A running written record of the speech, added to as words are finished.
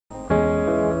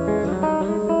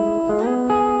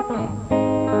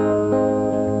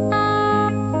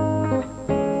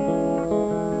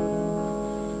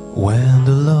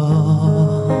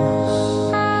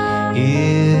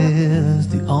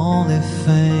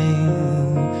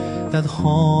that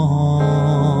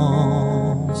haunts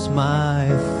my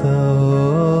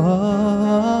thoughts,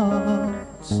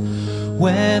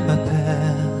 when my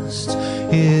past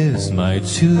is my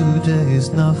today's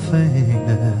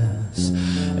nothingness,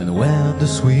 and when the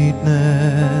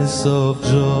sweetness of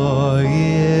joy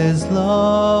is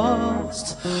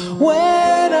lost,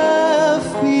 when I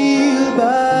feel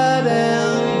bad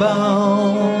and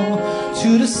bound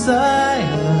to the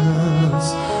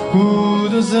silence, who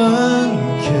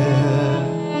doesn't care?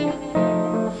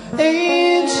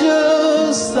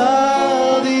 Angels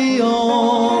are the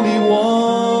only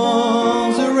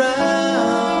ones around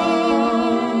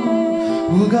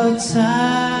who got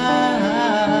time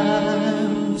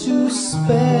to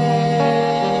spare,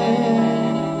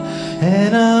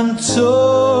 and I'm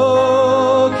talking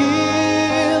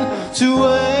to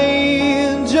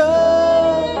angels.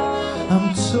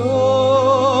 I'm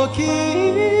talking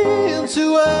to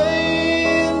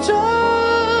angels.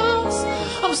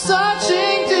 I'm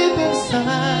searching deep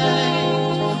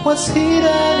inside what's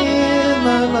hidden in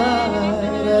my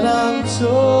mind, and I'm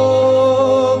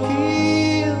talking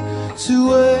to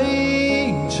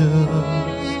angels,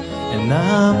 and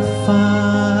I'm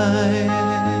fine.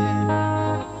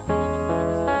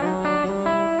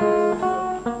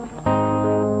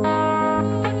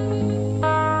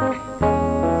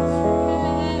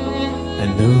 I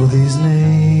know these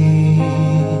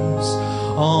names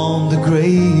on the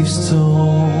gravestones.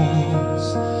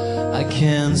 I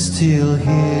can still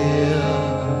hear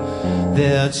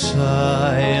their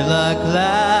childlike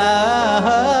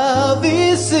laugh.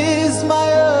 This is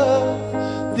my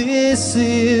earth, this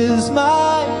is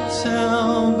my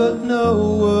town, but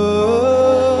no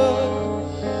word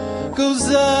goes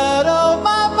out of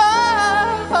my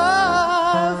mouth.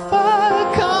 I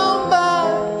come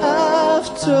back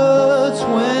after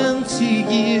 20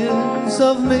 years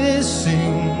of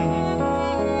missing,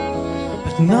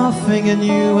 but nothing in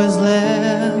you has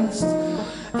left.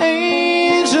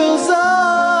 Angels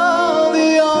are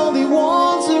the only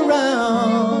ones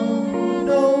around.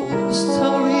 No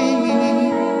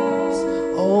stories,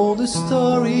 all the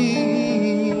stories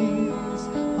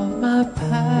of my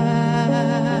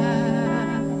past,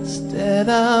 and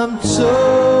I'm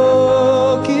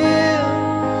talking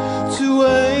to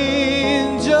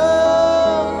angels.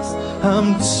 I'm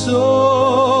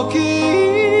talking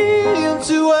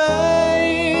to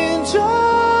angels.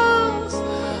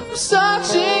 I'm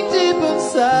searching deep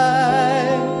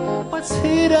inside what's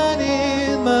hidden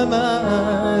in my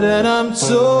mind, and I'm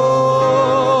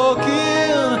talking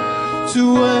to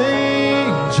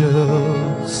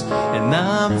angels, and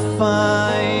I'm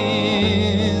fine.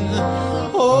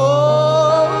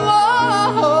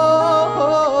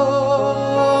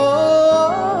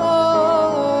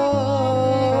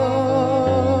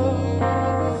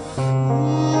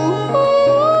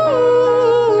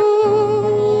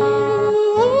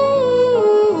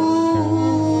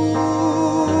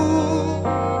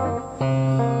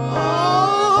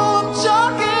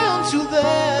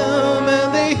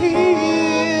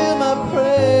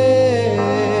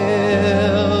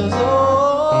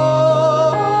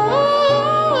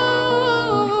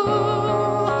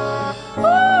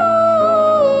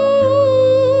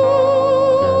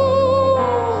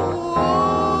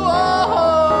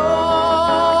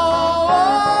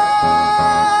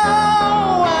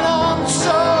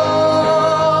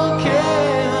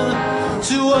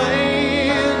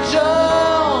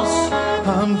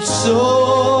 I'm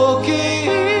talking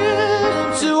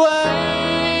to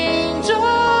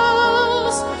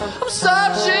angels. I'm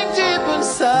searching deep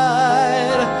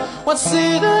inside what's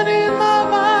hidden in my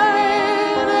mind.